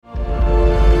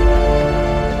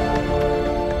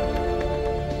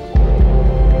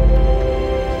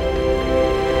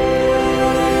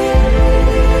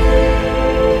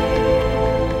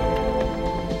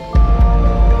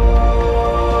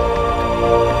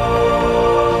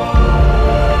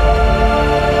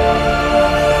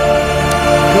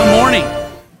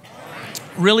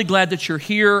Really glad that you're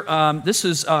here. This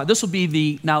will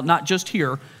be now not just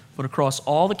here, but across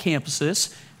all the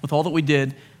campuses with all that we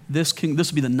did. This will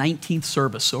be the 19th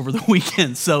service over the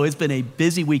weekend. So it's been a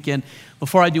busy weekend.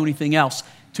 Before I do anything else,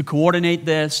 to coordinate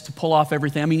this, to pull off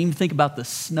everything. I mean, even think about the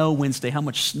snow Wednesday, how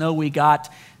much snow we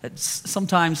got.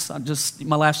 Sometimes,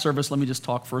 my last service, let me just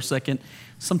talk for a second.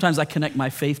 Sometimes I connect my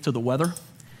faith to the weather.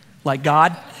 Like,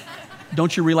 God,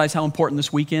 don't you realize how important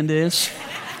this weekend is?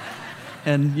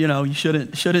 And, you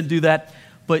shouldn't do that.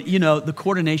 But, the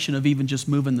coordination of even just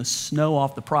moving the snow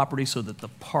off the property so that the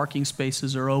parking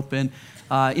spaces are open.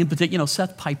 In particular,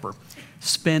 Seth Piper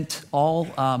spent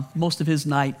most of his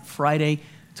night Friday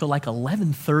till like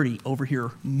 11:30 over here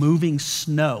moving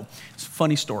snow. It's a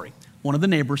funny story. One of the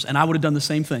neighbors, and I would have done the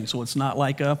same thing, so it's not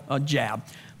like a jab,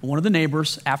 but one of the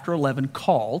neighbors after 11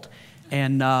 called,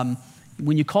 and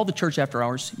when you call the church after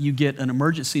hours, you get an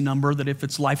emergency number that if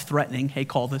it's life-threatening, hey,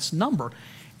 call this number.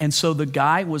 And so the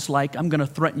guy was like, I'm going to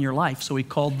threaten your life. So he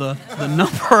called the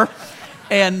number.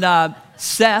 And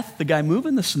Seth, the guy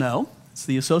moving the snow, it's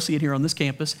the associate here on this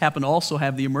campus, happened to also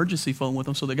have the emergency phone with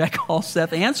him. So the guy calls,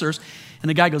 Seth answers, and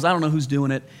the guy goes, I don't know who's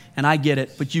doing it, and I get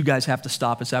it, but you guys have to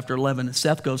stop. It's after 11. And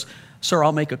Seth goes, sir,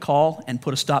 I'll make a call and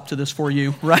put a stop to this for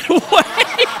you right away.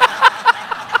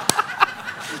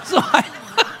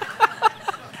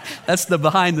 That's the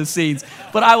behind the scenes.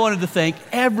 But I wanted to thank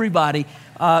everybody.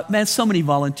 So many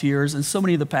volunteers and so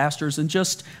many of the pastors and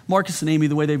just Marcus and Amy,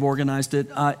 the way they've organized it,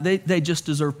 they just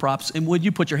deserve props. And would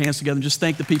you put your hands together and just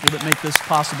thank the people that make this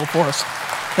possible for us?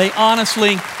 They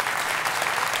honestly,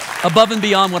 above and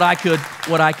beyond what I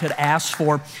could ask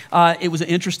for. It was an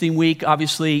interesting week.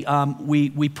 Obviously,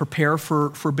 we prepare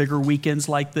for bigger weekends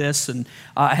like this. And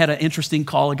I had an interesting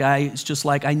call. A guy is just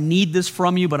like, I need this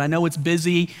from you, but I know it's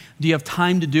busy. Do you have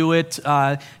time to do it?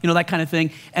 That kind of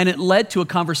thing. And it led to a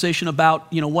conversation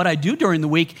about, what I do during the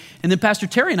week. And then Pastor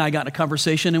Terry and I got in a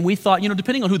conversation, and we thought,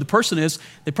 depending on who the person is,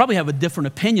 they probably have a different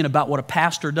opinion about what a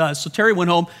pastor does. So Terry went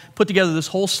home, put together this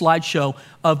whole slideshow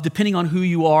of depending on who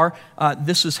you are,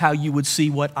 this is how you would see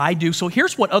what I do. So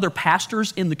here's what other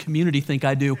pastors in the community think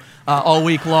I do all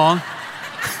week long.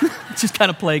 Just kind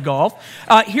of play golf.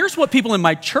 Here's what people in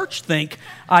my church think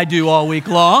I do all week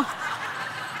long.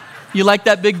 You like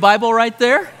that big Bible right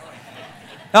there?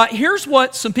 Here's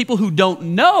what some people who don't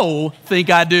know think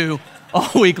I do all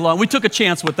week long. We took a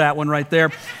chance with that one right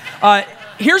there.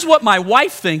 Here's what my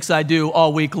wife thinks I do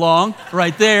all week long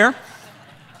right there.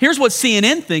 Here's what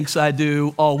CNN thinks I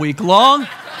do all week long.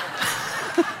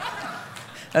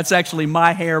 That's actually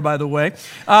my hair, by the way.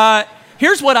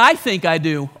 Here's what I think I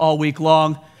do all week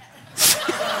long.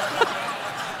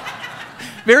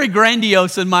 Very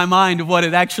grandiose in my mind of what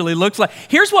it actually looks like.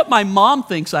 Here's what my mom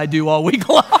thinks I do all week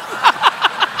long.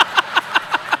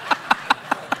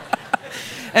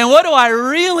 And what do I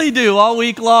really do all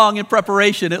week long in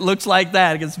preparation? It looks like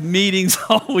that. It gets meetings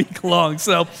all week long.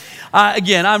 So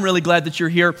again, I'm really glad that you're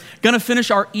here. Going to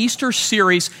finish our Easter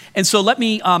series. And so let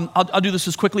me, I'll do this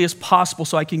as quickly as possible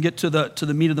so I can get to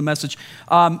the meat of the message.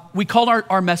 We called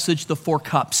our message The Four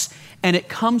Cups. And it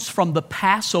comes from the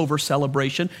Passover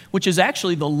celebration, which is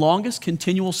actually the longest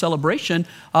continual celebration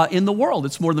in the world.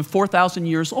 It's more than 4,000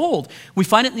 years old. We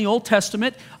find it in the Old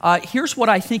Testament. Here's what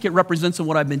I think it represents and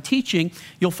what I've been teaching.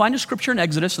 You'll find a scripture in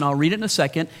Exodus, and I'll read it in a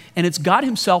second, and it's God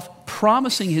himself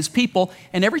promising his people,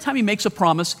 and every time he makes a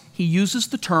promise, he uses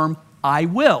the term, I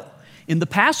will. In the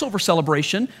Passover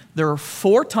celebration, there are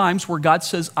 4 times where God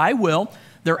says, I will.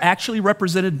 They're actually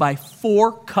represented by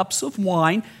 4 cups of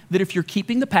wine that if you're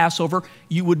keeping the Passover,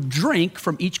 you would drink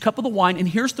from each cup of the wine. And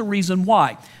here's the reason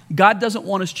why. God doesn't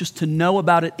want us just to know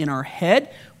about it in our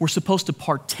head. We're supposed to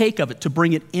partake of it, to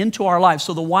bring it into our lives.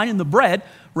 So the wine and the bread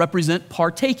represent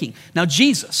partaking. Now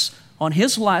Jesus, on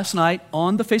his last night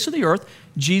on the face of the earth,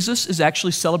 Jesus is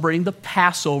actually celebrating the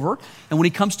Passover. And when he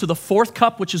comes to the 4th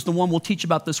cup, which is the one we'll teach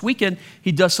about this weekend,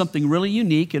 he does something really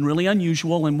unique and really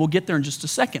unusual, and we'll get there in just a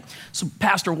second. So,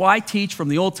 Pastor, why teach from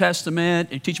the Old Testament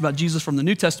and teach about Jesus from the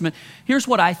New Testament? Here's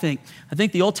what I think. I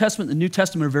think the Old Testament and the New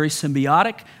Testament are very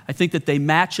symbiotic. I think that they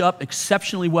match up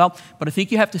exceptionally well, but I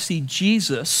think you have to see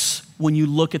Jesus when you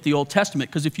look at the Old Testament,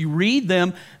 because if you read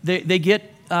them, they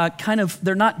get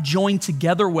they're not joined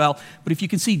together well. But if you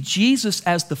can see Jesus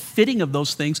as the fitting of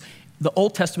those things, the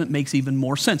Old Testament makes even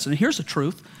more sense. And here's the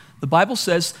truth. The Bible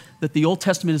says that the Old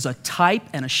Testament is a type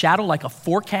and a shadow, like a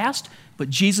forecast, but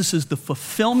Jesus is the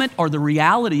fulfillment or the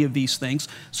reality of these things.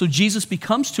 So Jesus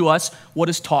becomes to us what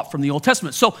is taught from the Old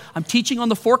Testament. So I'm teaching on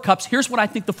the 4 cups. Here's what I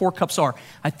think the 4 cups are.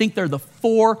 I think they're the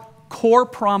 4 core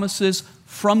promises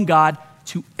from God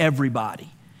to everybody.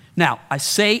 Now, I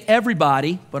say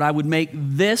everybody, but I would make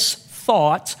this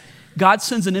thought God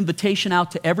sends an invitation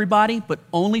out to everybody, but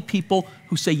only people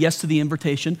who say yes to the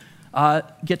invitation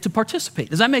get to participate.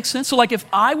 Does that make sense? So like if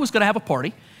I was going to have a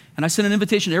party and I sent an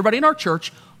invitation to everybody in our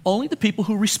church, only the people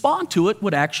who respond to it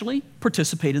would actually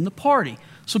participate in the party.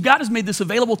 So God has made this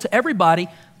available to everybody,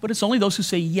 but it's only those who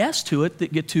say yes to it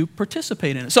that get to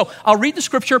participate in it. So I'll read the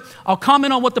scripture, I'll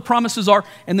comment on what the promises are,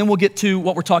 and then we'll get to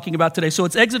what we're talking about today. So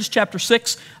it's Exodus chapter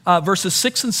 6, verses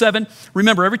 6 and 7.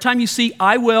 Remember, every time you see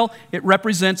I will, it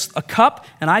represents a cup,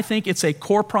 and I think it's a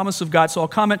core promise of God. So I'll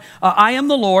comment, I am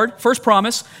the Lord, first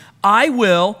promise, I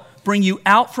will bring you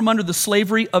out from under the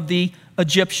slavery of the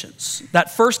Egyptians.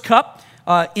 That first cup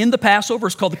in the Passover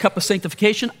is called the cup of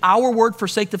sanctification. Our word for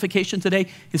sanctification today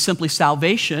is simply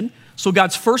salvation. So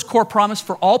God's first core promise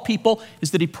for all people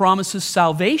is that he promises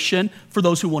salvation for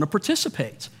those who want to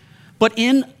participate. But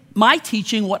in my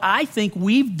teaching, what I think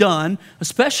we've done,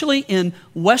 especially in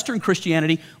Western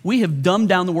Christianity, we have dumbed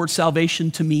down the word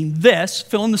salvation to mean this.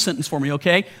 Fill in the sentence for me,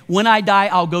 okay? When I die,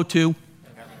 I'll go to...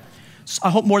 I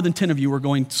hope more than 10 of you are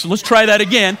going, so let's try that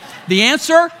again. The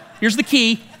answer, here's the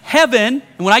key, heaven.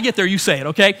 And when I get there, you say it,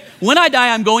 okay? When I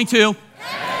die, I'm going to...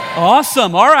 Heaven.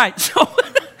 Awesome, all right. So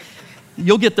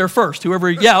you'll get there first,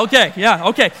 whoever, yeah,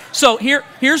 okay. So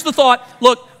here's the thought.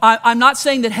 Look, I'm not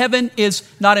saying that heaven is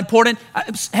not important.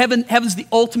 Heaven's the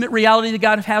ultimate reality that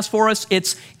God has for us.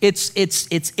 It's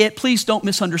it. Please don't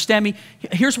misunderstand me.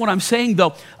 Here's what I'm saying,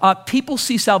 though. People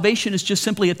see salvation as just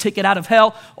simply a ticket out of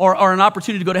hell or an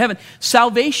opportunity to go to heaven.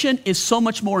 Salvation is so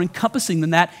much more encompassing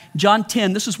than that. John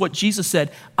 10, this is what Jesus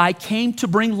said. I came to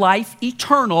bring life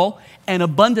eternal and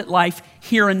abundant life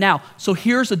here and now. So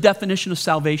here's a definition of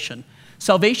salvation.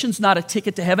 Salvation's not a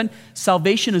ticket to heaven.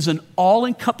 Salvation is an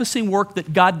all-encompassing work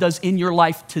that God does in your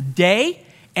life today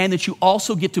and that you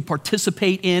also get to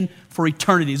participate in for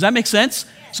eternity. Does that make sense?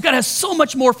 So God has so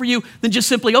much more for you than just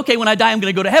simply, okay, when I die, I'm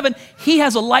going to go to heaven. He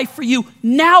has a life for you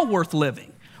now worth living.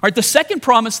 All right, the second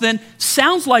promise then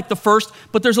sounds like the first,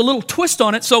 but there's a little twist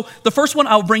on it. So the first one,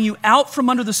 I'll bring you out from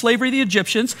under the slavery of the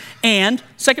Egyptians. And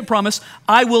second promise,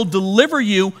 I will deliver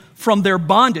you from their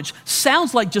bondage.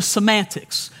 Sounds like just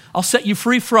semantics. I'll set you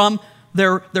free from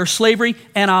their slavery,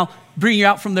 and I'll bring you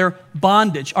out from their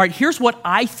bondage. All right, here's what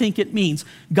I think it means.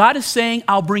 God is saying,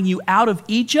 I'll bring you out of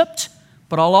Egypt,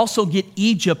 but I'll also get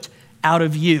Egypt out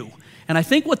of you. And I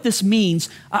think what this means,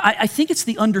 I think it's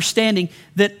the understanding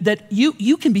that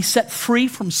you can be set free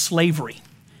from slavery.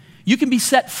 You can be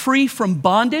set free from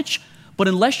bondage, but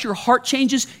unless your heart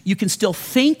changes, you can still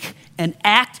think and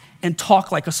act and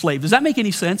talk like a slave. Does that make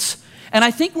any sense? And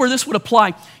I think where this would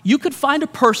apply, you could find a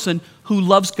person who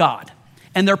loves God,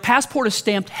 and their passport is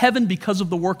stamped heaven because of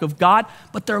the work of God,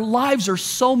 but their lives are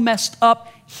so messed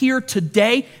up here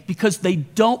today because they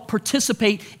don't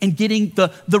participate in getting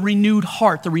the renewed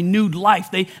heart, the renewed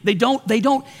life. They don't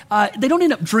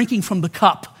end up drinking from the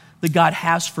cup that God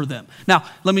has for them. Now,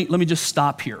 let me just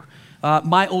stop here.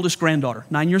 My oldest granddaughter,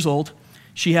 9 years old,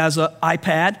 she has an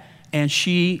iPad, and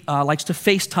she likes to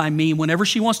FaceTime me whenever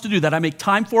she wants to do that. I make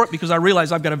time for it because I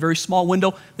realize I've got a very small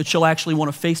window that she'll actually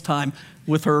want to FaceTime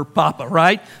with her papa,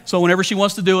 right? So whenever she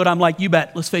wants to do it, I'm like, you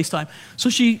bet, let's FaceTime. So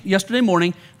yesterday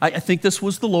morning, I think this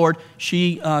was the Lord,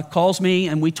 she calls me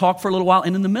and we talk for a little while,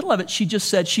 and in the middle of it, she just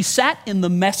said, she sat in the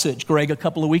message, Greg, a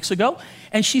couple of weeks ago,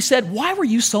 and she said, why were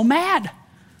you so mad?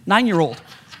 9-year-old.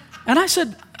 And I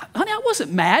said, honey, I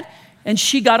wasn't mad. And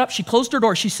she got up, she closed her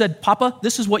door, she said, Papa,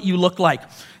 this is what you look like.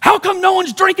 How come no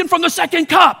one's drinking from the second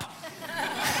cup?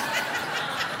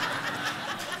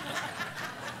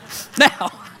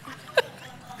 Now,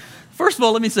 first of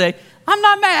all, let me say, I'm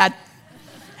not mad,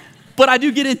 but I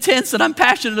do get intense and I'm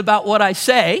passionate about what I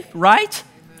say, right?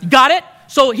 Got it?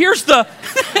 So here's the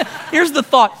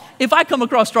thought. If I come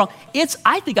across strong,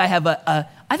 I think I have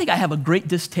a great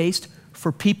distaste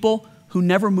for people who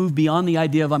never move beyond the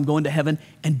idea of I'm going to heaven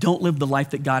and don't live the life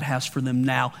that God has for them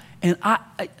now. And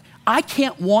I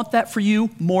can't want that for you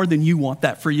more than you want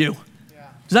that for you. Yeah.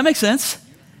 Does that make sense?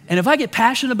 And if I get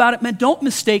passionate about it, man, don't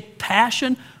mistake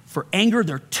passion for anger.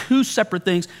 They're two separate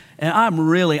things. And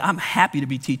I'm happy to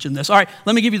be teaching this. All right,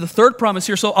 let me give you the third promise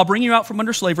here. So I'll bring you out from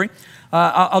under slavery.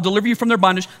 I'll deliver you from their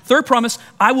bondage. Third promise,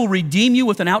 I will redeem you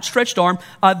with an outstretched arm.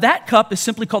 That cup is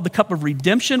simply called the cup of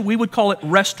redemption. We would call it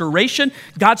restoration.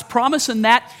 God's promise in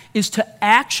that is to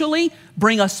actually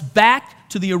bring us back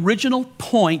to the original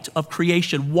point of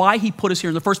creation, why he put us here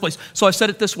in the first place. So I said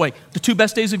it this way, the two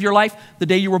best days of your life, the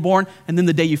day you were born, and then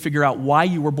the day you figure out why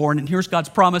you were born. And here's God's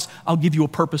promise, I'll give you a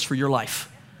purpose for your life.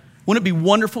 Wouldn't it be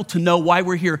wonderful to know why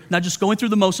we're here? Not just going through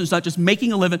the motions, not just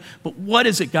making a living, but what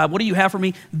is it, God? What do you have for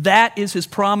me? That is his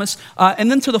promise. And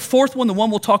then to the fourth one, the one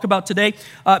we'll talk about today,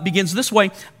 begins this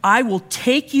way. I will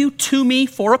take you to me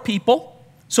for a people.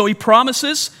 So he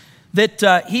promises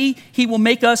that he will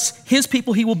make us his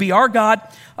people. He will be our God.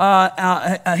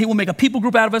 He will make a people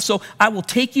group out of us. So I will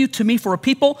take you to me for a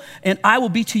people, and I will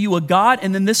be to you a God.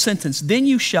 And then this sentence, then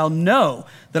you shall know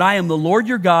that I am the Lord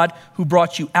your God who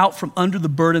brought you out from under the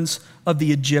burdens of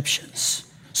the Egyptians.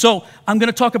 So I'm going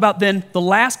to talk about then the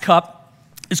last cup.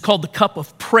 Is called the cup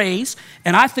of praise.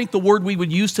 And I think the word we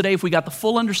would use today, if we got the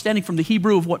full understanding from the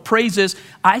Hebrew of what praise is,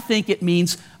 I think it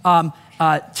means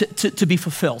to be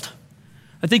fulfilled.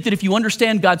 I think that if you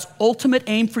understand God's ultimate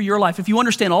aim for your life, if you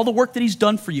understand all the work that he's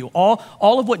done for you,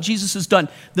 all of what Jesus has done,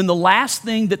 then the last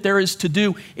thing that there is to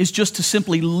do is just to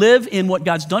simply live in what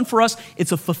God's done for us.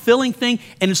 It's a fulfilling thing,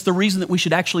 and it's the reason that we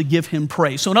should actually give him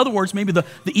praise. So in other words, maybe the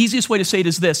easiest way to say it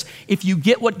is this. If you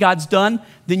get what God's done,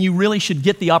 then you really should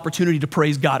get the opportunity to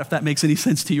praise God, if that makes any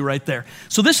sense to you right there.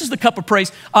 So this is the cup of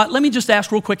praise. Let me just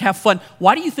ask real quick, have fun.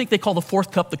 Why do you think they call the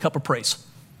fourth cup the cup of praise?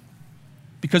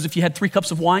 Because if you had 3 cups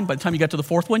of wine, by the time you got to the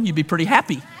fourth one, you'd be pretty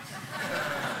happy.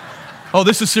 Oh,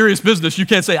 this is serious business. You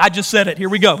can't say, I just said it. Here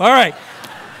we go. All right.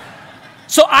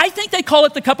 So I think they call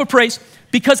it the cup of praise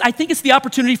because I think it's the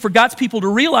opportunity for God's people to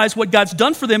realize what God's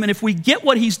done for them. And if we get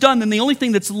what he's done, then the only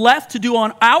thing that's left to do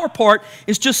on our part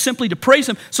is just simply to praise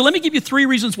him. So let me give you 3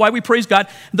 reasons why we praise God.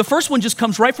 The first one just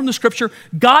comes right from the scripture.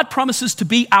 God promises to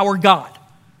be our God.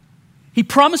 He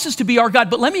promises to be our God.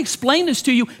 But let me explain this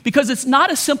to you because it's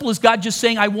not as simple as God just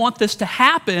saying, I want this to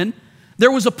happen. There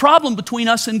was a problem between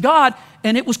us and God,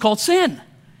 and it was called sin.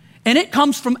 And it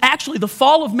comes from actually the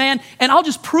fall of man. And I'll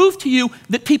just prove to you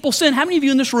that people sin. How many of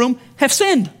you in this room have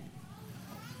sinned?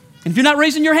 And if you're not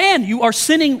raising your hand, you are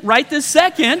sinning right this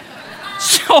second.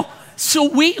 So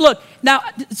we, look, now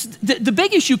the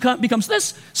big issue becomes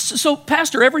this. So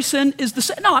pastor, every sin is the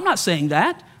same. No, I'm not saying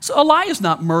that. So a lie is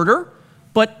not murder.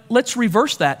 But let's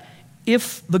reverse that.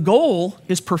 If the goal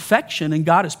is perfection and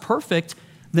God is perfect,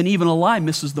 then even a lie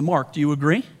misses the mark. Do you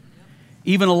agree?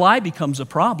 Even a lie becomes a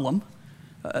problem.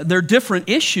 They're different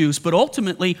issues, but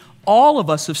ultimately, all of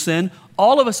us have sinned.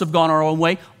 All of us have gone our own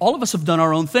way. All of us have done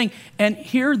our own thing. And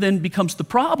here then becomes the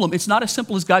problem. It's not as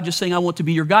simple as God just saying, I want to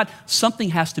be your God.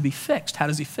 Something has to be fixed. How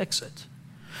does he fix it?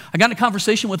 I got in a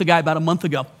conversation with a guy about a month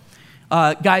ago.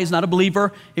 Guy is not a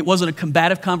believer. It wasn't a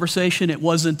combative conversation. It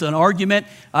wasn't an argument.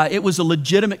 It was a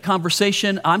legitimate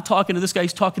conversation. I'm talking to this guy.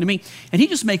 He's talking to me. And he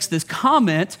just makes this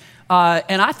comment,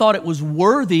 and I thought it was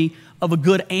worthy of a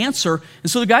good answer.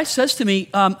 And so the guy says to me,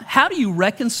 how do you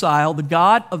reconcile the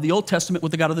God of the Old Testament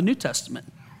with the God of the New Testament?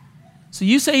 So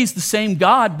you say he's the same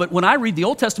God, but when I read the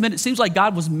Old Testament, it seems like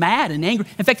God was mad and angry.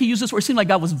 In fact, he used this word, it seemed like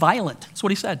God was violent. That's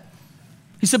what he said.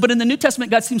 He said, but in the New Testament,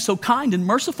 God seems so kind and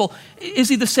merciful. Is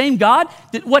he the same God?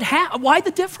 Why the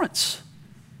difference?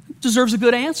 It deserves a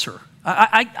good answer.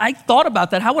 I thought about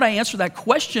that. How would I answer that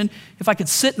question if I could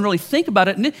sit and really think about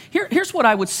it? And here's what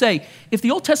I would say. If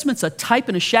the Old Testament's a type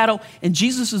and a shadow and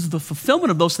Jesus is the fulfillment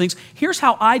of those things, here's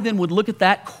how I then would look at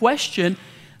that question.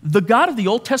 The God of the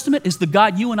Old Testament is the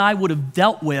God you and I would have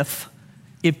dealt with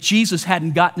if Jesus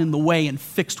hadn't gotten in the way and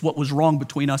fixed what was wrong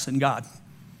between us and God.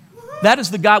 That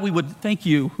is the God we would, thank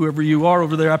you, whoever you are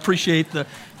over there. I appreciate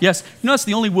yes. You know, that's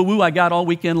the only woo-woo I got all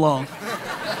weekend long.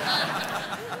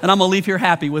 And I'm going to leave here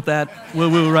happy with that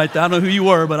woo-woo right there. I don't know who you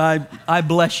were, but I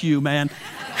bless you, man.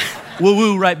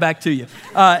 Woo-woo right back to you.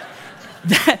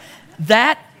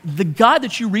 The God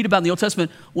that you read about in the Old Testament,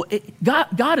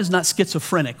 God is not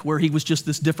schizophrenic, where he was just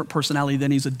this different personality, then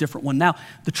he's a different one now.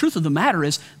 The truth of the matter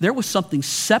is, there was something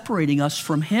separating us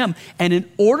from him. And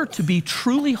in order to be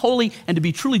truly holy and to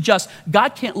be truly just,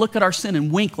 God can't look at our sin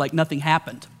and wink like nothing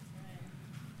happened.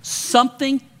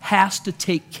 Something has to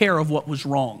take care of what was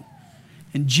wrong.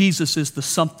 And Jesus is the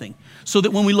something. So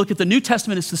that when we look at the New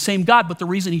Testament, it's the same God, but the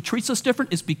reason he treats us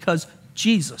different is because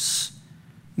Jesus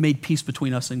made peace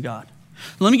between us and God.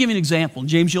 Let me give you an example.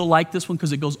 James, you'll like this one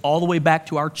because it goes all the way back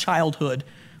to our childhood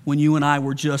when you and I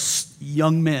were just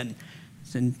young men.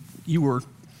 And you were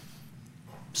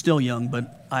still young,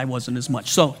 but I wasn't as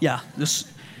much. So, yeah,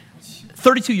 this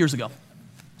 32 years ago.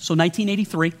 So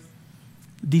 1983,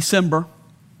 December,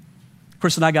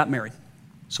 Chris and I got married.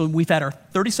 So we've had our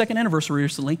 32nd anniversary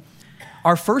recently.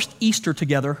 Our first Easter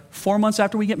together, 4 months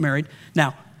after we get married.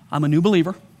 Now, I'm a new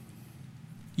believer,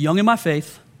 young in my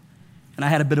faith, and I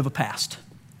had a bit of a past.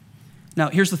 Now,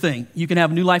 here's the thing. You can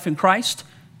have new life in Christ,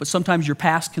 but sometimes your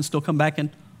past can still come back and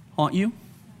haunt you.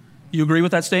 You agree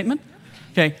with that statement?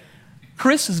 Okay.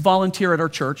 Chris is volunteer at our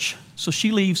church, so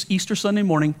she leaves Easter Sunday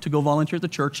morning to go volunteer at the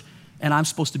church, and I'm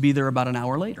supposed to be there about an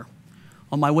hour later.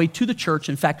 On my way to the church,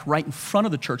 in fact, right in front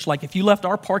of the church, like if you left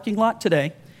our parking lot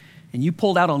today and you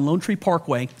pulled out on Lone Tree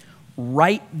Parkway,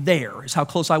 right there is how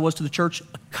close I was to the church.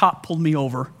 A cop pulled me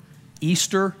over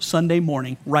Easter Sunday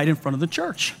morning right in front of the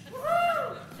church.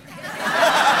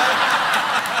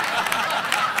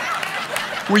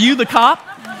 Were you the cop?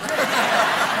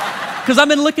 Because I've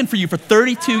been looking for you for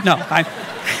 32,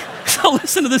 So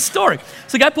listen to this story.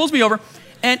 So the guy pulls me over,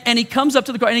 and he comes up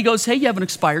to the car, and he goes, hey, you have an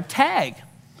expired tag.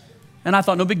 And I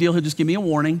thought, no big deal, he'll just give me a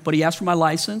warning. But he asked for my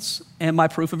license and my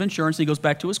proof of insurance. He goes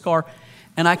back to his car,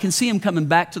 and I can see him coming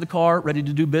back to the car, ready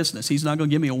to do business. He's not going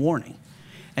to give me a warning.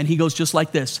 And he goes just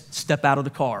like this, step out of the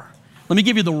car. Let me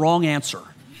give you the wrong answer.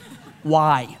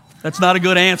 Why? That's not a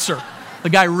good answer. The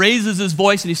guy raises his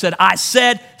voice, and he said, I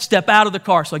said step out of the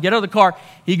car. So I get out of the car.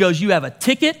 He goes, you have a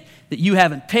ticket that you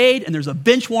haven't paid, and there's a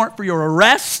bench warrant for your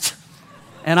arrest,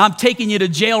 and I'm taking you to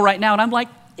jail right now. And I'm like,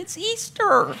 it's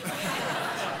Easter.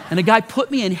 And the guy put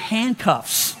me in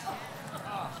handcuffs.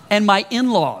 And my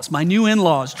in-laws, my new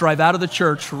in-laws, drive out of the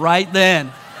church right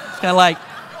then. It's kind of like,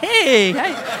 hey.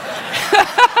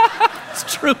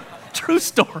 It's true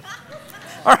story.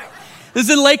 All right, this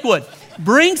is in Lakewood.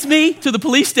 Brings me to the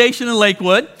police station in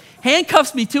Lakewood,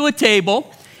 handcuffs me to a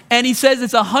table, and he says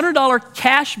it's a $100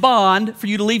 cash bond for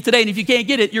you to leave today, and if you can't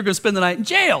get it, you're going to spend the night in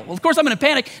jail. Well, of course, I'm in a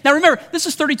panic. Now, remember, this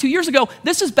is 32 years ago.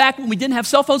 This is back when we didn't have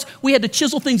cell phones. We had to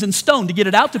chisel things in stone to get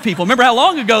it out to people. Remember how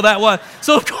long ago that was?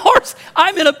 So, of course,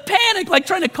 I'm in a panic, like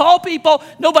trying to call people.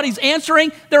 Nobody's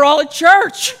answering. They're all at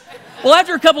church. Well,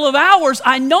 after a couple of hours,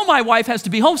 I know my wife has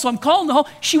to be home, so I'm calling the home.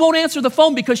 She won't answer the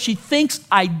phone because she thinks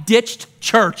I ditched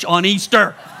church on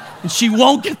Easter, and she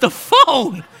won't get the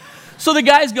phone. So the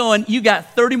guy's going, you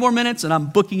got 30 more minutes, and I'm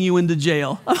booking you into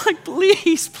jail. I'm like,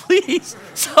 please.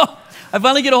 So I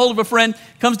finally get a hold of a friend,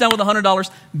 comes down with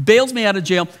 $100, bails me out of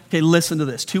jail. Okay, listen to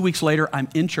this. 2 weeks later, I'm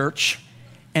in church,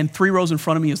 and 3 rows in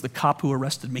front of me is the cop who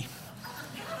arrested me.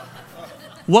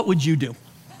 What would you do?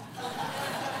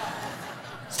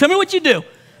 Tell me what you do.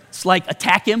 It's like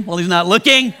attack him while he's not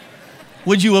looking.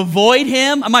 Would you avoid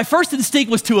him? My first instinct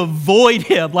was to avoid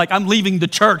him, like I'm leaving the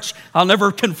church. I'll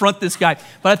never confront this guy.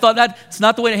 But I thought that's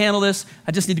not the way to handle this.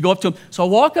 I just need to go up to him. So I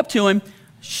walk up to him,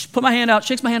 put my hand out,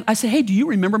 shakes my hand. I say, hey, do you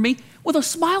remember me? With a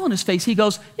smile on his face, he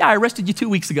goes, yeah, I arrested you 2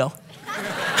 weeks ago.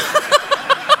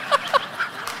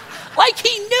 Like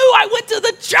he knew I went to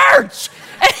the church.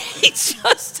 And he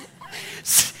just,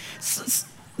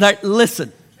 like,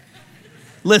 listen.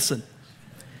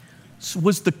 So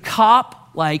was the cop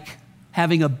like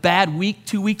having a bad week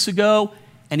 2 weeks ago,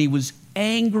 and he was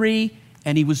angry,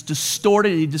 and he was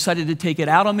distorted, and he decided to take it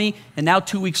out on me, and now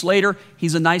 2 weeks later,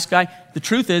 he's a nice guy? The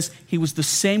truth is, he was the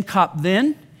same cop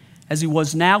then as he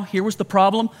was now. Here was the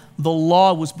problem. The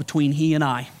law was between he and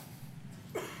I.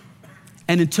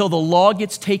 And until the law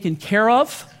gets taken care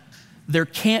of, there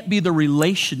can't be the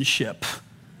relationship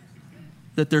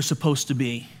that there's supposed to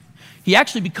be. He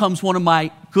actually becomes one of my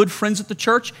good friends at the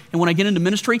church, and when I get into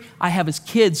ministry, I have his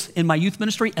kids in my youth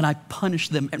ministry, and I punish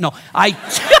them. No,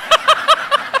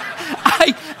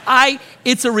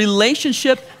 it's a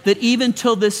relationship that even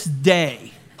till this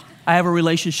day, I have a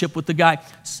relationship with the guy.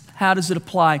 How does it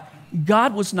apply?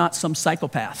 God was not some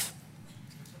psychopath.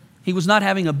 He was not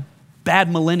having a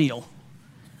bad millennial.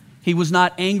 He was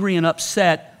not angry and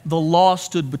upset. The law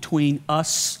stood between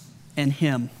us and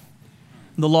him.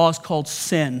 The law is called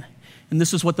sin. And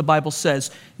this is what the Bible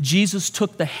says. Jesus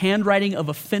took the handwriting of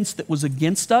offense that was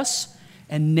against us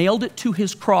and nailed it to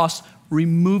his cross,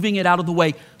 removing it out of the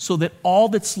way so that all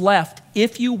that's left,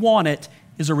 if you want it,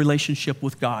 is a relationship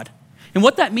with God. And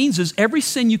what that means is every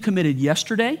sin you committed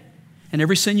yesterday and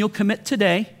every sin you'll commit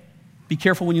today, be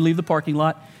careful when you leave the parking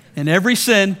lot, and every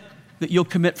sin that you'll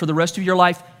commit for the rest of your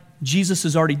life, Jesus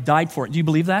has already died for it. Do you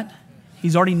believe that?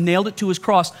 He's already nailed it to his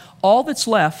cross. All that's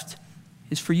left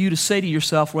is for you to say to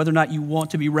yourself whether or not you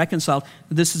want to be reconciled.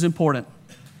 This is important.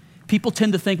 People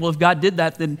tend to think, well, if God did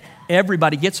that, then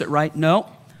everybody gets it, right? No.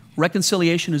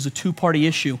 Reconciliation is a two-party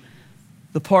issue.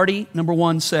 The party, number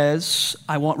one, says,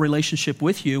 I want relationship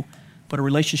with you, but a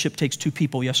relationship takes two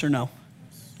people, yes or no?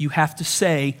 You have to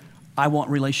say, I want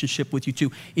relationship with you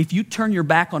too. If you turn your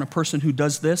back on a person who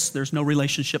does this, there's no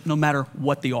relationship, no matter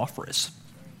what the offer is.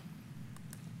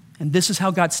 And this is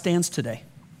how God stands today.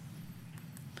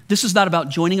 This is not about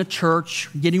joining a church,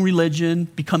 getting religion,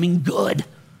 becoming good.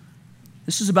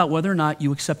 This is about whether or not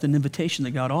you accept an invitation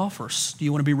that God offers. Do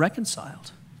you want to be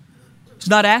reconciled? He's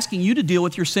not asking you to deal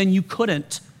with your sin. You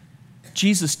couldn't.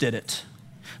 Jesus did it.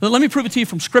 Let me prove it to you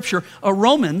from Scripture.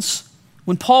 Romans,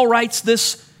 when Paul writes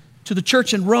this to the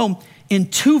church in Rome, in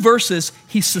 2 verses,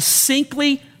 he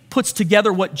succinctly puts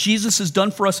together what Jesus has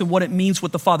done for us and what it means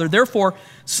with the Father. Therefore,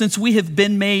 since we have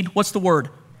been made, what's the word?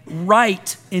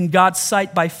 Right in God's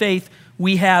sight by faith,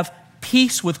 we have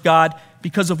peace with God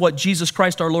because of what Jesus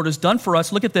Christ our Lord has done for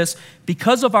us. Look at this.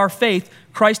 Because of our faith,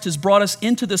 Christ has brought us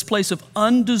into this place of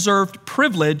undeserved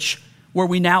privilege where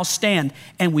we now stand.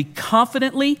 And we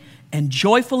confidently and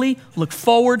joyfully look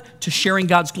forward to sharing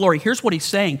God's glory. Here's what he's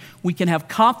saying. We can have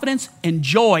confidence and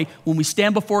joy when we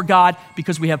stand before God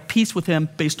because we have peace with him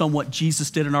based on what Jesus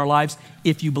did in our lives,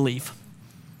 if you believe.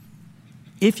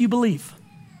 If you believe.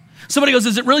 Somebody goes,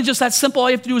 is it really just that simple? All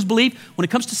you have to do is believe. When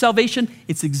it comes to salvation,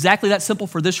 it's exactly that simple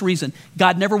for this reason.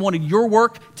 God never wanted your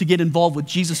work to get involved with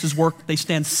Jesus' work. They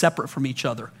stand separate from each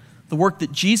other. The work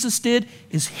that Jesus did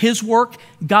is his work.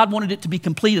 God wanted it to be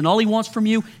complete, and all he wants from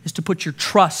you is to put your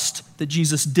trust that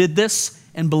Jesus did this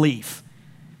and believe.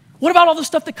 What about all the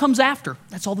stuff that comes after?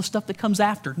 That's all the stuff that comes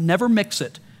after. Never mix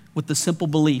it with the simple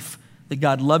belief that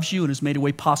God loves you and has made a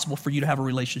way possible for you to have a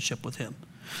relationship with him.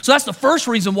 So that's the first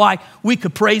reason why we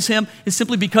could praise him, is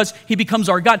simply because he becomes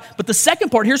our God. But the second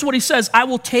part, here's what he says, I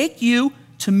will take you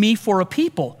to me for a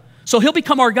people. So he'll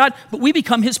become our God, but we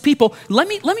become his people. Let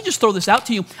me just throw this out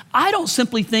to you. I don't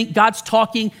simply think God's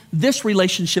talking this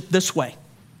relationship this way.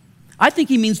 I think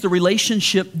he means the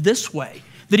relationship this way,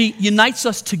 that he unites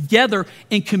us together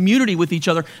in community with each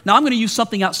other. Now, I'm going to use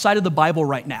something outside of the Bible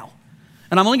right now,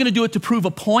 and I'm only going to do it to prove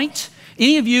a point.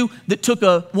 Any of you that took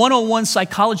a 101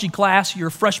 psychology class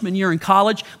your freshman year in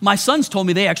college, my sons told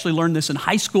me they actually learned this in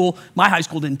high school. My high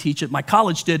school didn't teach it. My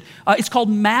college did. It's called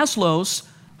Maslow's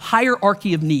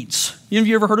hierarchy of needs.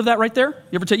 You ever heard of that right there?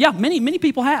 You ever yeah, many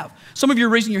people have. Some of you are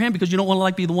raising your hand because you don't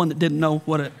want to be the one that didn't know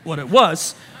what it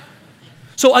was.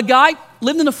 So a guy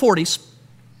lived in the 40s,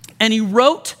 and he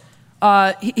wrote,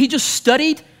 he just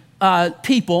studied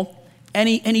people, and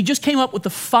he just came up with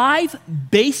the 5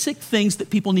 basic things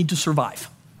that people need to survive.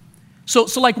 So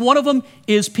like one of them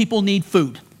is people need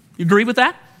food. You agree with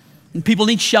that? And people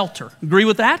need shelter. Agree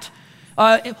with that?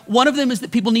 One of them is that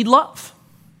people need love.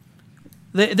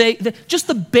 They just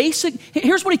the basic,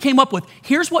 here's what he came up with.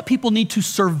 Here's what people need to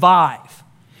survive.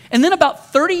 And then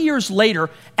about 30 years later,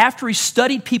 after he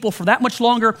studied people for that much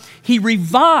longer, he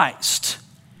revised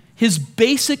his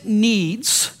basic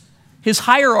needs, his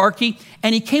hierarchy,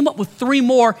 and he came up with 3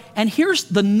 more. And here's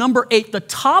the number 8, the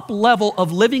top level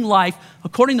of living life,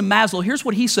 according to Maslow. Here's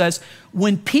what he says: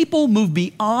 when people move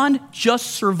beyond just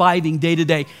surviving day to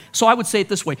day. So I would say it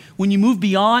this way: when you move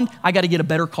beyond, I got to get a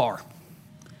better car.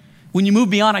 When you move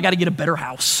beyond, I got to get a better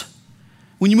house.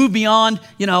 When you move beyond,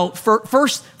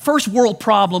 first world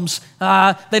problems,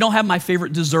 they don't have my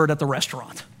favorite dessert at the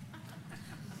restaurant.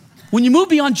 When you move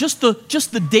beyond just the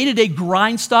day-to-day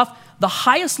grind stuff, the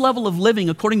highest level of living,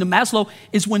 according to Maslow,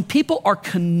 is when people are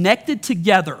connected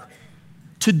together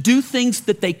to do things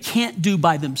that they can't do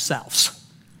by themselves.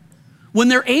 When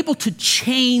they're able to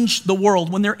change the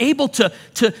world, when they're able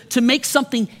to make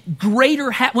something greater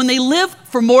happen, when they live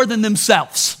for more than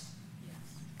themselves.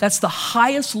 That's the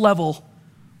highest level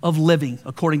of living,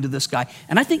 according to this guy.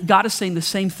 And I think God is saying the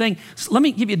same thing. So let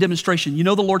me give you a demonstration. You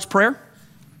know the Lord's Prayer?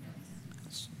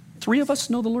 3 of us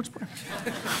know the Lord's Prayer.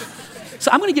 So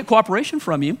I'm going to get cooperation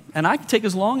from you, and I can take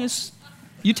as long as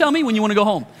you tell me when you want to go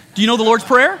home. Do you know the Lord's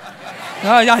Prayer?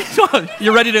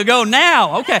 You're ready to go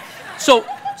now. Okay. So,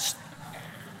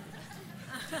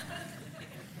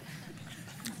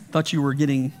 thought you were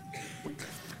getting,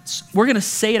 we're going to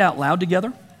say it out loud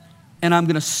together. And I'm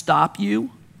going to stop you,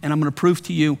 and I'm going to prove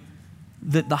to you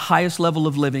that the highest level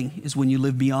of living is when you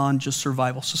live beyond just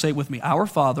survival. So say it with me. Our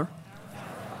Father,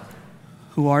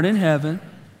 who art in heaven,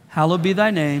 hallowed be thy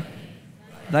name.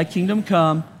 Thy kingdom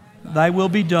come, thy will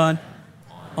be done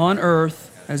on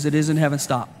earth as it is in heaven.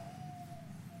 Stop.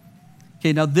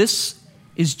 Okay, now this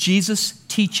is Jesus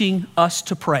teaching us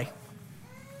to pray.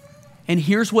 And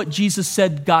here's what Jesus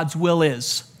said God's will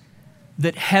is: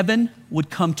 that heaven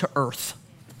would come to earth.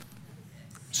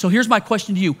 So here's my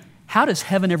question to you. How does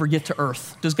heaven ever get to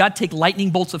earth? Does God take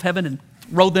lightning bolts of heaven and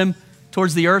throw them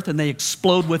towards the earth and they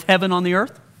explode with heaven on the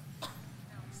earth?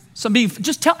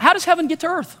 How does heaven get to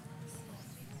earth?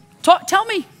 Tell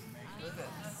me.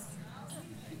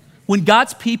 When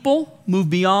God's people move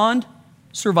beyond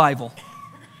survival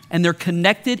and they're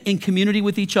connected in community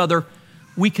with each other,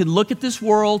 we can look at this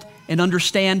world and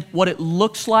understand what it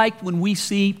looks like when we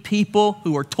see people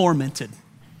who are tormented.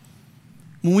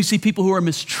 When we see people who are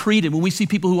mistreated, when we see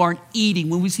people who aren't eating,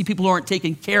 when we see people who aren't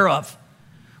taken care of,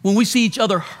 when we see each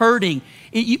other hurting.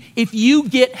 If you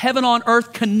get heaven on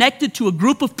earth connected to a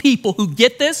group of people who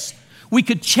get this, we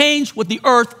could change what the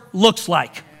earth looks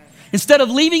like. Instead of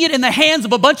leaving it in the hands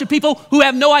of a bunch of people who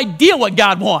have no idea what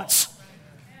God wants.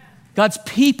 God's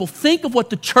people, think of what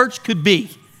the church could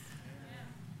be.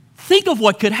 Think of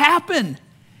what could happen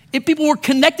if people were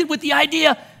connected with the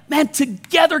idea, man,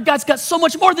 together God's got so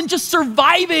much more than just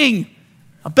surviving.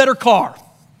 a better car,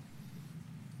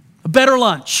 a better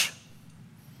lunch,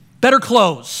 better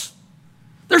clothes.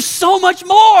 There's so much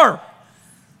more.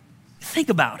 Think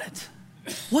about it.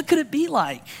 What could it be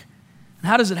like? And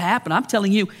how does it happen? I'm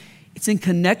telling you, it's in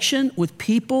connection with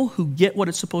people who get what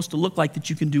it's supposed to look like that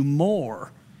you can do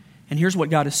more. And here's what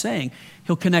God is saying.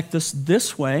 He'll connect us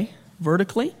this way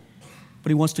vertically, but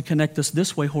he wants to connect us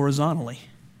this way horizontally.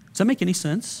 Does that make any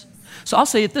sense? So I'll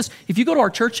say it this. If you go to our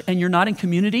church and you're not in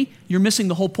community, you're missing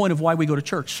the whole point of why we go to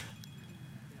church.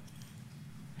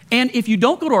 And if you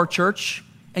don't go to our church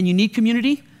and you need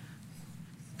community,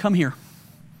 come here.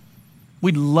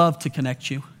 We'd love to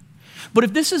connect you. But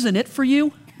if this isn't it for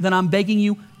you, then I'm begging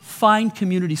you, find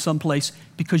community someplace,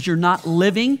 because you're not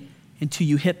living until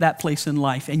you hit that place in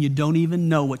life, and you don't even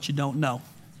know what you don't know.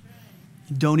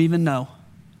 You don't even know.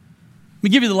 Let me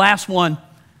give you the last one.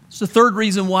 It's the third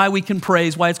reason why we can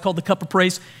praise, why it's called the cup of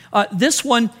praise. This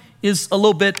one is a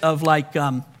little bit of like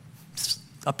a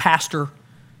pastor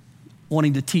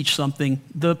wanting to teach something.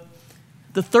 The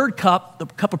third cup, the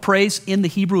cup of praise in the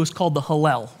Hebrew is called the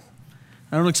Hallel.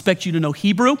 I don't expect you to know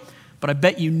Hebrew, but I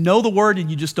bet you know the word and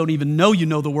you just don't even know you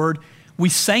know the word. We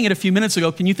sang it a few minutes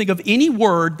ago. Can you think of any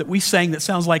word that we sang that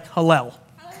sounds like Hallel?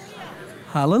 Hallelujah.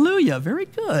 Hallelujah. Very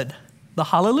good. The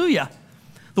hallelujah.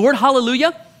 The word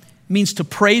hallelujah means to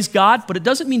praise God, but it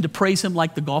doesn't mean to praise him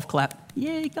like the golf clap.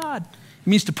 Yay, God. It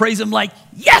means to praise him like,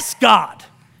 yes, God.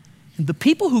 And the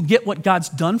people who get what God's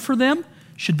done for them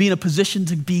should be in a position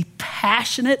to be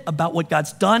passionate about what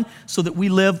God's done so that we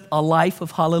live a life of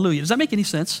hallelujah. Does that make any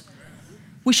sense?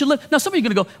 We should live. Now, some of you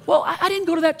are going to go, well, I didn't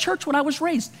go to that church when I was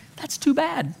raised. That's too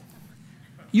bad.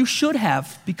 You should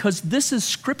have, because this is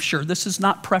scripture. This is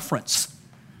not preference.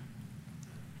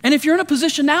 And if you're in a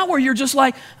position now where you're just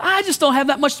like, I just don't have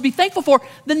that much to be thankful for,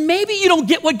 then maybe you don't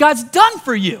get what God's done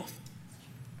for you.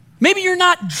 Maybe you're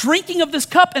not drinking of this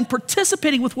cup and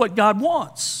participating with what God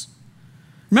wants.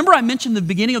 Remember I mentioned in the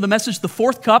beginning of the message, the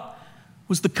fourth cup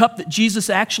was the cup that Jesus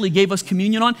actually gave us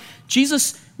communion on.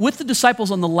 Jesus, with the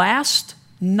disciples on the last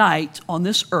night on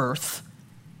this earth,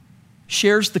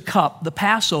 shares the cup, the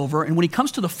Passover, and when he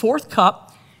comes to the fourth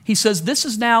cup, he says, this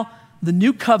is now the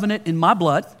new covenant in my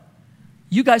blood.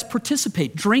 You guys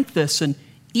participate, drink this and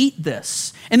eat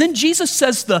this. And then Jesus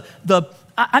says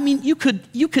you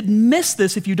could miss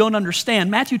this if you don't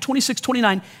understand. Matthew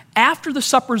 26:29, after the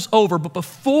supper's over, but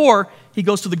before he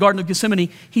goes to the Garden of Gethsemane,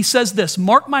 he says this,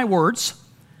 mark my words,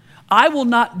 I will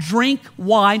not drink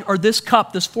wine or this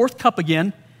cup, this fourth cup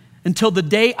again, until the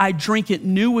day I drink it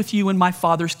new with you in my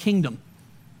Father's kingdom.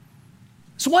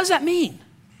 So what does that mean?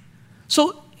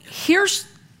 So here's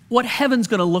what heaven's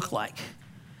going to look like.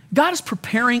 God is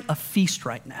preparing a feast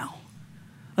right now.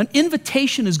 An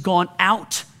invitation has gone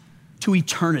out to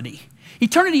eternity.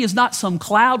 Eternity is not some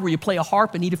cloud where you play a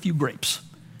harp and eat a few grapes.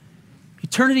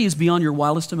 Eternity is beyond your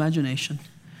wildest imagination.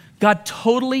 God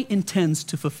totally intends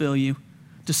to fulfill you,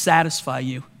 to satisfy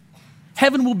you.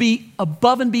 Heaven will be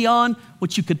above and beyond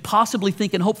what you could possibly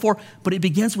think and hope for, but it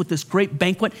begins with this great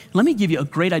banquet. Let me give you a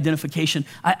great identification.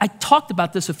 I talked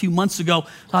about this a few months ago.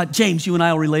 James, you and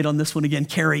I will relate on this one again.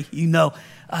 Carrie, you know.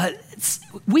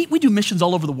 We do missions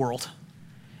all over the world.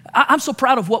 I'm so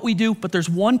proud of what we do, but there's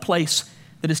one place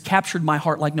that has captured my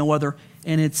heart like no other,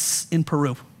 and it's in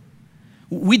Peru.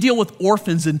 We deal with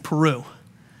orphans in Peru.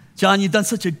 John, you've done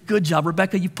such a good job.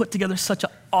 Rebecca, you put together such an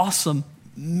awesome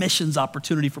missions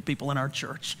opportunity for people in our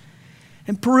church.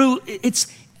 In Peru,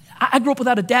 I grew up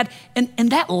without a dad, and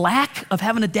that lack of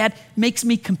having a dad makes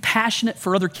me compassionate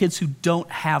for other kids who don't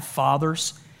have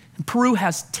fathers. And Peru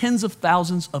has tens of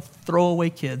thousands of throwaway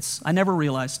kids. I never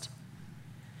realized.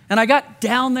 And I got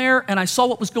down there and I saw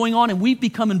what was going on, and we've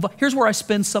become involved. Here's where I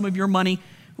spend some of your money.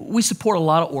 We support a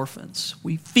lot of orphans.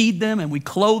 We feed them and we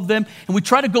clothe them, and we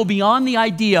try to go beyond the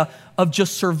idea of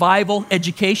just survival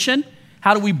education.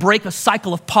 How do we break a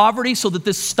cycle of poverty so that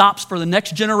this stops for the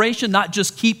next generation, not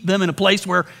just keep them in a place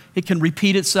where it can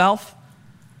repeat itself?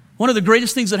 One of the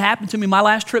greatest things that happened to me my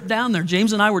last trip down there,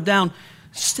 James and I were down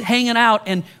hanging out,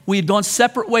 and we had gone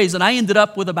separate ways, and I ended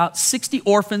up with about 60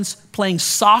 orphans playing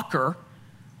soccer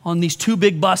on these two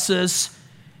big buses.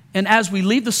 And as we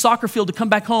leave the soccer field to come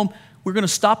back home, we're going to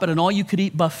stop at an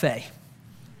all-you-could-eat buffet.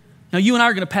 Now, you and I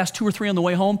are going to pass 2 or 3 on the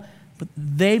way home, but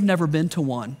they've never been to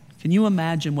one. Can you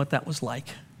imagine what that was like?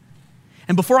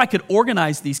 And before I could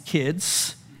organize these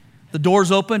kids, the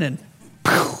doors open and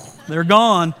they're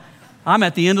gone. I'm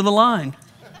at the end of the line.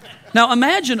 Now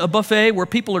imagine a buffet where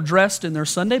people are dressed in their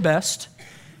Sunday best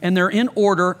and they're in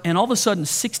order, and all of a sudden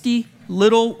 60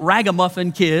 little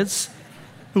ragamuffin kids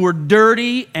who are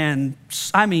dirty and,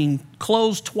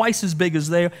 clothes twice as big as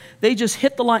they just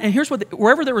hit the line. And here's what,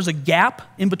 wherever there was a gap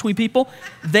in between people,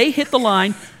 they hit the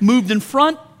line, moved in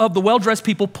front of the well-dressed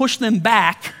people, pushed them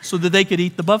back so that they could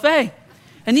eat the buffet.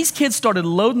 And these kids started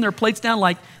loading their plates down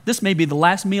like, this may be the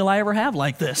last meal I ever have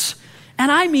like this.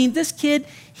 And I mean, this kid,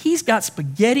 he's got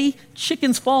spaghetti,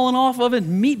 chicken's falling off of it,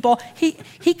 meatball.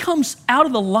 He comes out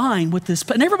of the line with this,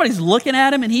 and everybody's looking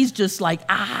at him, and he's just like,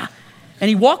 ah. And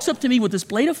he walks up to me with this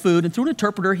plate of food, and through an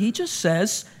interpreter, he just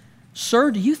says, "Sir,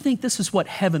 do you think this is what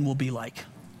heaven will be like?"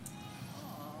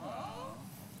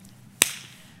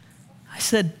 I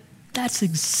said, that's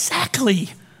exactly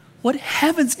what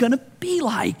heaven's gonna be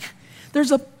like.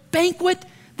 There's a banquet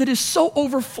that is so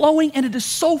overflowing and it is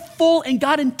so full, and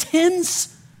God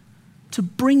intends to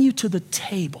bring you to the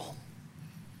table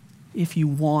if you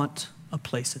want a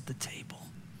place at the table.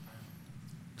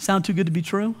 Sound too good to be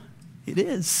true? It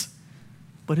is,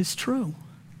 but it's true.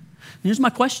 And here's my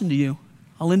question to you.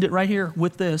 I'll end it right here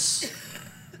with this.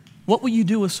 What will you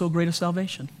do with so great a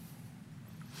salvation?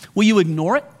 Will you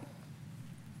ignore it?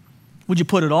 Would you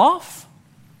put it off?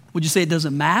 Would you say it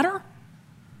doesn't matter?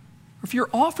 Or if you're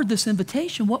offered this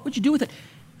invitation, what would you do with it?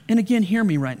 And again, hear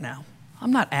me right now.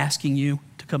 I'm not asking you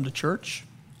to come to church.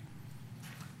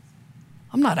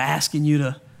 I'm not asking you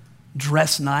to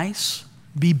dress nice,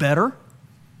 be better.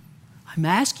 I'm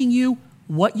asking you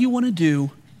what you want to do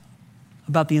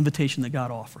about the invitation that God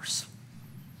offers.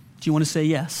 Do you want to say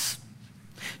yes?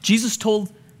 Jesus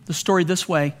told the story this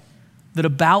way, that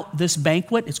about this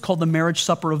banquet, it's called the marriage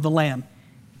supper of the Lamb.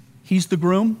 He's the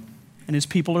groom and his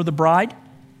people are the bride.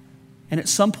 And at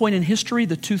some point in history,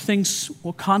 the two things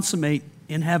will consummate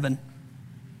in heaven.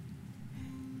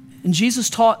 And Jesus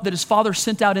taught that his Father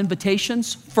sent out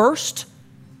invitations first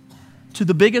to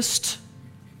the biggest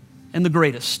and the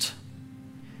greatest.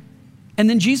 And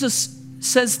then Jesus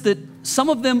says that some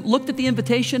of them looked at the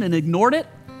invitation and ignored it.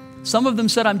 Some of them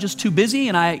said, I'm just too busy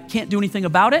and I can't do anything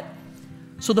about it.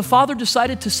 So the Father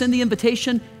decided to send the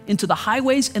invitation into the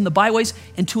highways and the byways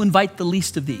and to invite the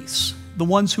least of these, the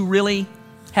ones who really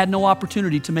had no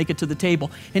opportunity to make it to the table.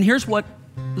 And here's what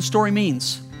the story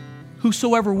means.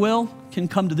 Whosoever will can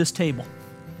come to this table.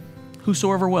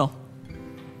 Whosoever will.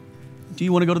 Do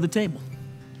you want to go to the table?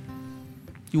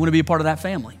 Do you want to be a part of that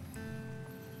family?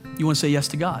 You want to say yes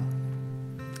to God?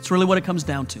 It's really what it comes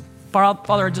down to.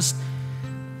 Father, I just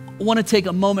want to take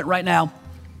a moment right now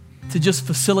to just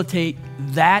facilitate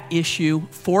that issue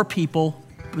for people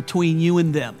between you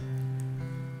and them.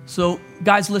 So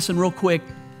guys, listen real quick.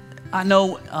 I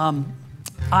know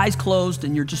eyes closed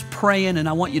and you're just praying, and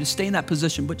I want you to stay in that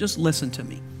position, but just listen to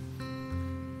me.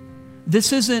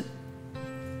 This isn't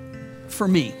for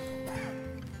me.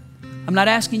 I'm not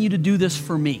asking you to do this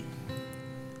for me.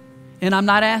 And I'm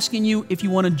not asking you if you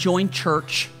want to join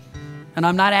church. And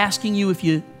I'm not asking you if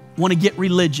you want to get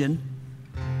religion.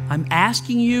 I'm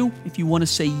asking you if you want to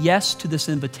say yes to this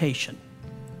invitation.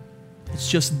 It's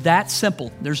just that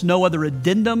simple. There's no other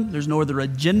addendum. There's no other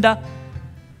agenda.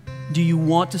 Do you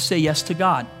want to say yes to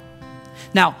God?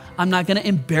 Now, I'm not going to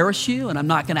embarrass you, and I'm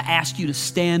not going to ask you to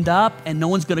stand up, and no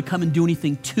one's going to come and do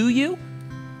anything to you,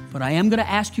 but I am going to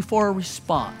ask you for a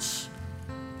response.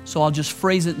 So I'll just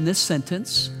phrase it in this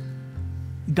sentence.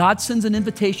 God sends an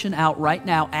invitation out right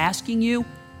now asking you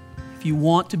if you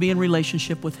want to be in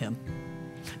relationship with Him.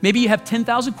 Maybe you have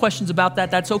 10,000 questions about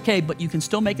that. That's okay, but you can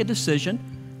still make a decision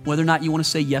whether or not you want to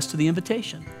say yes to the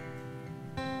invitation.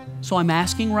 So I'm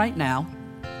asking right now,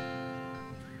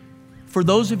 for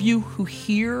those of you who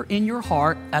hear in your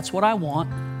heart, that's what I want.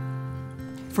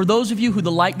 For those of you who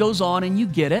the light goes on and you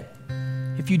get it,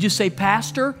 if you just say,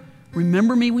 Pastor,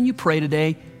 remember me when you pray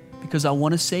today because I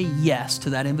want to say yes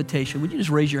to that invitation. Would you just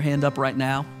raise your hand up right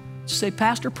now? Just say,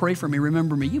 Pastor, pray for me,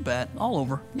 remember me. You bet, all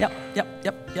over. Yep.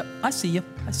 I see you.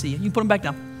 You can put them back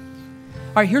down.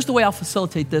 All right, here's the way I'll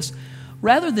facilitate this.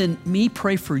 Rather than me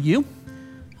pray for you,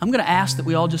 I'm going to ask that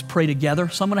we all just pray together.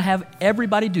 So I'm going to have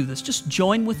everybody do this. Just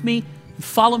join with me.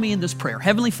 Follow me in this prayer.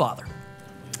 Heavenly Father,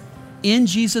 in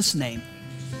Jesus' name,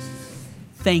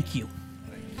 thank you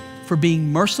for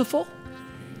being merciful,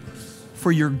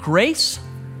 for your grace,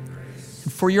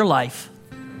 and for your life.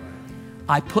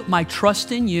 I put my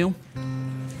trust in you.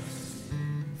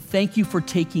 Thank you for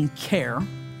taking care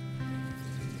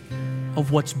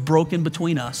of what's broken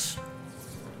between us.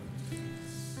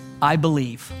 I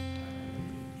believe.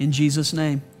 In Jesus'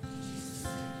 name.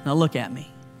 Now look at me.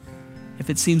 If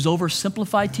it seems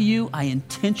oversimplified to you, I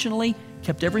intentionally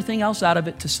kept everything else out of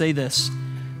it to say this.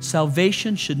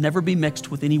 Salvation should never be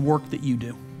mixed with any work that you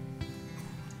do.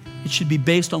 It should be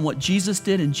based on what Jesus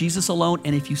did and Jesus alone.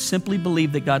 And if you simply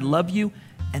believe that God loved you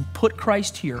and put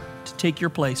Christ here to take your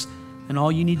place, And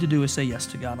all you need to do is say yes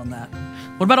to God on that.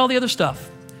 What about all the other stuff?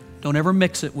 Don't ever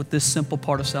mix it with this simple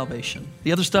part of salvation.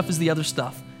 The other stuff is the other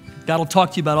stuff. God will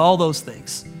talk to you about all those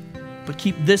things. But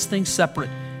keep this thing separate.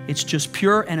 It's just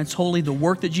pure and it's holy. The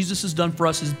work that Jesus has done for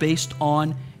us is based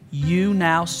on you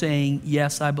now saying,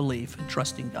 yes, I believe, and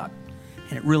trusting God.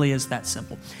 And it really is that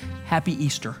simple. Happy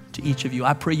Easter to each of you.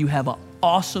 I pray you have an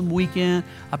awesome weekend.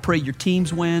 I pray your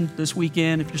teams win this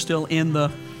weekend if you're still in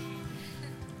the...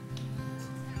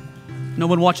 No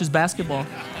one watches basketball.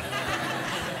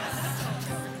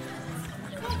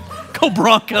 Go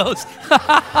Broncos.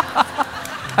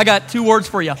 I got 2 words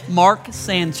for you. Mark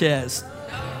Sanchez.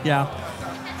 Yeah.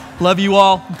 Love you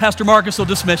all. Pastor Marcus will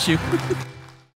dismiss you.